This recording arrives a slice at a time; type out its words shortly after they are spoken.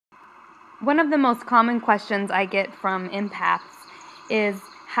one of the most common questions I get from empaths is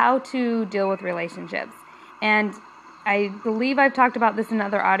how to deal with relationships. And I believe I've talked about this in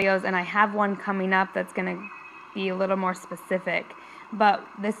other audios, and I have one coming up that's going to be a little more specific. But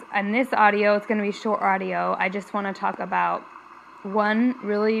in this audio, it's going to be short audio. I just want to talk about one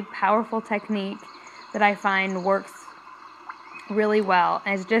really powerful technique that I find works really well.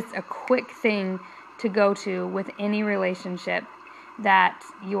 And it's just a quick thing to go to with any relationship that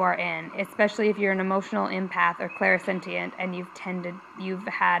you are in, especially if you're an emotional empath or clairsentient and you've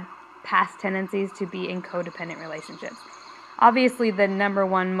had past tendencies to be in codependent relationships. Obviously, the number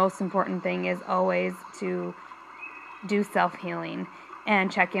one most important thing is always to do self-healing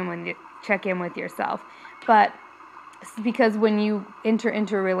and check in with yourself. But because when you enter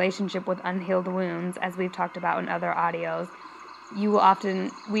into a relationship with unhealed wounds, as we've talked about in other audios, we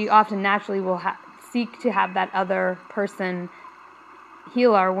often naturally will seek to have that other person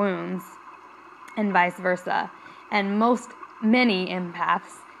heal our wounds, and vice versa. And many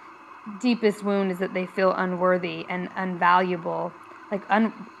empaths' deepest wound is that they feel unworthy and unvaluable, like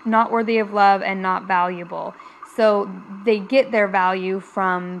not worthy of love and not valuable. So they get their value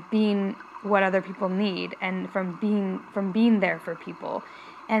from being what other people need and from being there for people.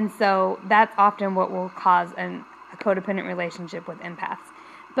 And so that's often what will cause a codependent relationship with empaths.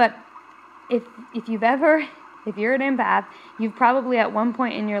 But if you're an empath, you've probably at one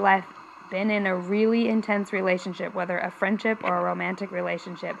point in your life been in a really intense relationship, whether a friendship or a romantic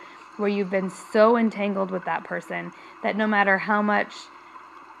relationship, where you've been so entangled with that person that no matter how much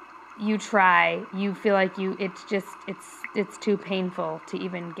you try, you feel like it's too painful to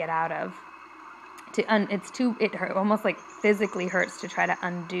even get out of. It almost like physically hurts to try to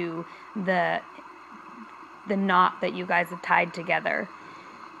undo the knot that you guys have tied together.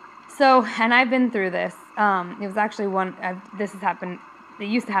 So, and I've been through this. It was actually it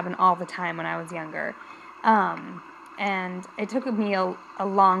used to happen all the time when I was younger. And it took me a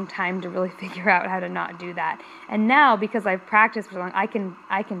long time to really figure out how to not do that. And now, because I've practiced for so long, I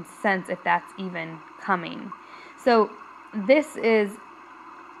can sense if that's even coming. So I'm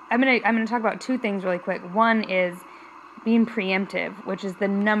gonna talk about two things really quick. One is being preemptive, which is the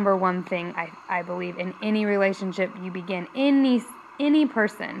number one thing I believe in any relationship you begin. Any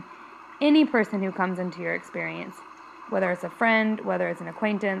person who comes into your experience, whether it's a friend, whether it's an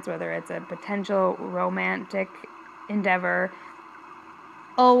acquaintance, whether it's a potential romantic endeavor,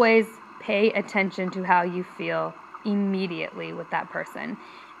 always pay attention to how you feel immediately with that person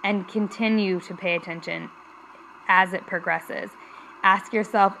and continue to pay attention as it progresses. Ask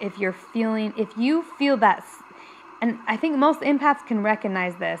yourself if you feel that, and I think most empaths can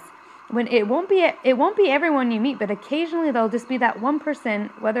recognize this, when it won't be everyone you meet, but occasionally there'll just be that one person,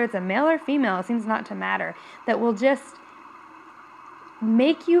 whether it's a male or female, it seems not to matter, that will just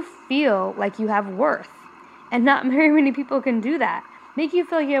make you feel like you have worth. And not very many people can do that. Make you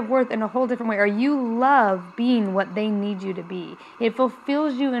feel like you have worth in a whole different way, or you love being what they need you to be. It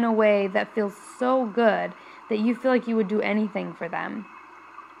fulfills you in a way that feels so good that you feel like you would do anything for them.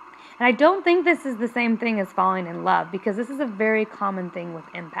 And I don't think this is the same thing as falling in love, because this is a very common thing with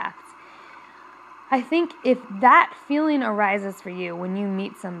empaths. I think if that feeling arises for you when you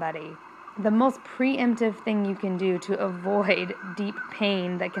meet somebody, the most preemptive thing you can do to avoid deep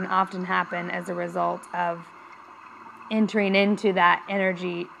pain that can often happen as a result of entering into that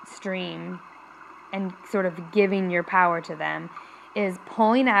energy stream and sort of giving your power to them is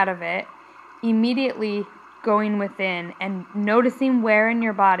pulling out of it, immediately going within and noticing where in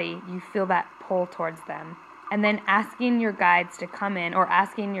your body you feel that pull towards them. And then asking your guides to come in, or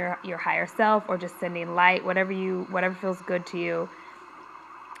asking your higher self, or just sending light, whatever feels good to you,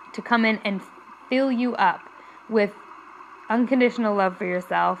 to come in and fill you up with unconditional love for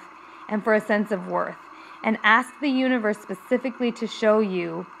yourself and for a sense of worth. And ask the universe specifically to show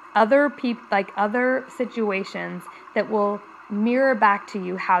you other situations that will mirror back to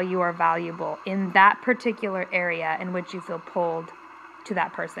you how you are valuable in that particular area in which you feel pulled to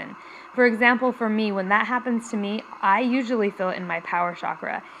that person. For example, for me, when that happens to me, I usually feel it in my power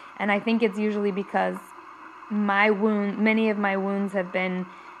chakra. And I think it's usually because many of my wounds have been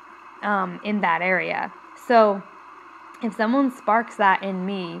in that area. So if someone sparks that in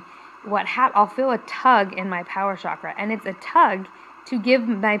me, I'll feel a tug in my power chakra, and it's a tug to give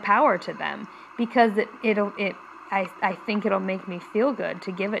my power to them, because I think it'll make me feel good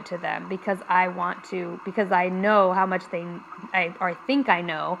to give it to them, because I want to, because I know how much I think I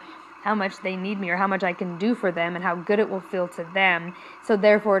know how much they need me or how much I can do for them and how good it will feel to them. So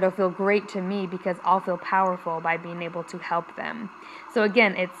therefore it'll feel great to me because I'll feel powerful by being able to help them. So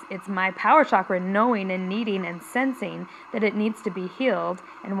again, it's my power chakra knowing and needing and sensing that it needs to be healed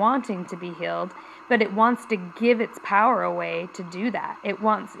and wanting to be healed, but it wants to give its power away to do that.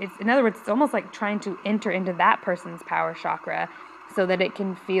 In other words, it's almost like trying to enter into that person's power chakra so that it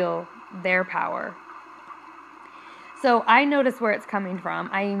can feel their power. So I notice where it's coming from.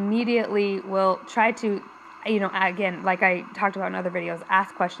 I immediately will try to, again, like I talked about in other videos,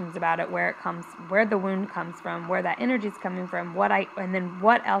 ask questions about it, where the wound comes from, where that energy is coming from, and then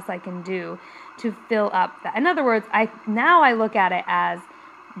what else I can do to fill up that. In other words, I look at it as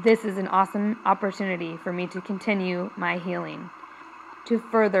this is an awesome opportunity for me to continue my healing, to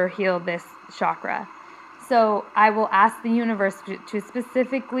further heal this chakra. So I will ask the universe to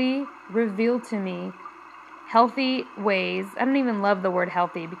specifically reveal to me healthy ways. I don't even love the word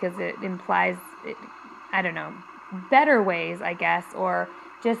healthy because it implies, better ways, I guess, or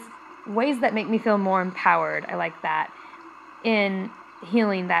just ways that make me feel more empowered. I like that, in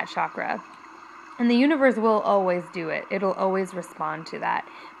healing that chakra. And the universe will always do it. It'll always respond to that.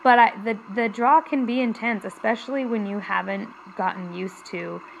 But the draw can be intense, especially when you haven't gotten used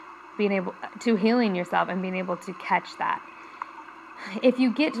to being able to healing yourself and being able to catch that. If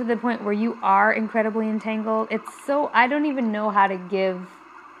you get to the point where you are incredibly entangled, I don't even know how to give,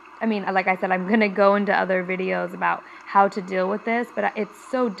 like I said, I'm going to go into other videos about how to deal with this, but it's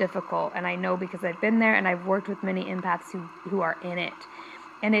so difficult, and I know because I've been there and I've worked with many empaths who are in it,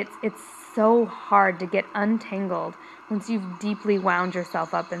 and it's so hard to get untangled once you've deeply wound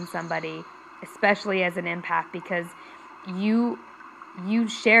yourself up in somebody, especially as an empath, because you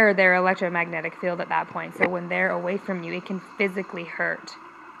share their electromagnetic field at that point. So when they're away from you, it can physically hurt.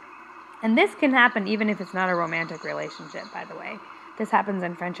 And this can happen even if it's not a romantic relationship, by the way. This happens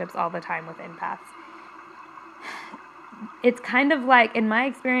in friendships all the time with empaths. It's kind of like, in my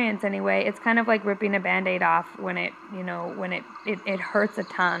experience anyway, it's kind of like ripping a Band-Aid off when it hurts a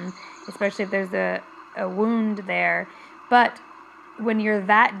ton, especially if there's a wound there. But when you're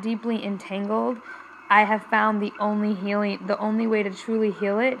that deeply entangled, I have found the only way to truly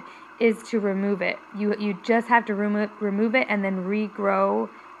heal it is to remove it. You just have to remove it and then regrow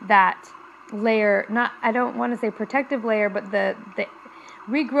that layer. I don't want to say protective layer, but the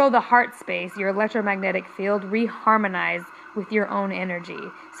regrow the heart space, your electromagnetic field, reharmonize with your own energy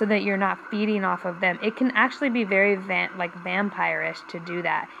so that you're not feeding off of them. It can actually be very vampire-ish to do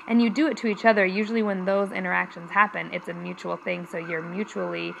that. And you do it to each other. Usually when those interactions happen, it's a mutual thing, so you're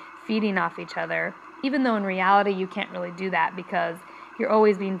mutually feeding off each other. Even though in reality you can't really do that because you're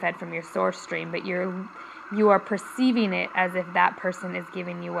always being fed from your source stream, but you are perceiving it as if that person is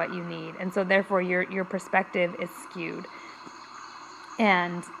giving you what you need. And so therefore your perspective is skewed.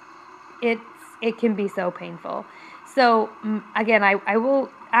 And it can be so painful. So again, I will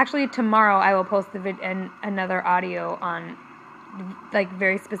actually tomorrow I will post another audio on like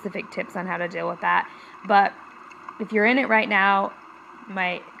very specific tips on how to deal with that. But if you're in it right now,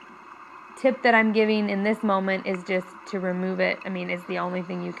 my tip that I'm giving in this moment is just to remove it. It's the only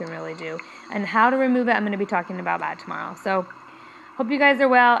thing you can really do. And how to remove it, I'm going to be talking about that tomorrow. So hope you guys are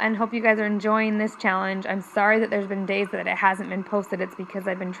well and hope you guys are enjoying this challenge. I'm sorry that there's been days that it hasn't been posted. It's because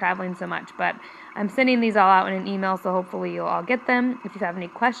I've been traveling so much. But I'm sending these all out in an email, so hopefully you'll all get them. If you have any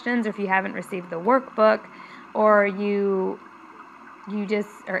questions, or if you haven't received the workbook, or you just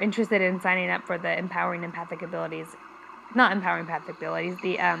are interested in signing up for the Empowering Empathic Abilities, not Empowering Empathic Abilities,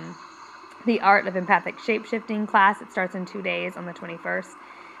 the Art of Empathic Shapeshifting class. It starts in 2 days on the 21st.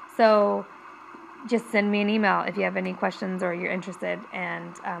 So just send me an email if you have any questions or you're interested.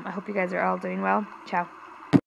 And I hope you guys are all doing well. Ciao.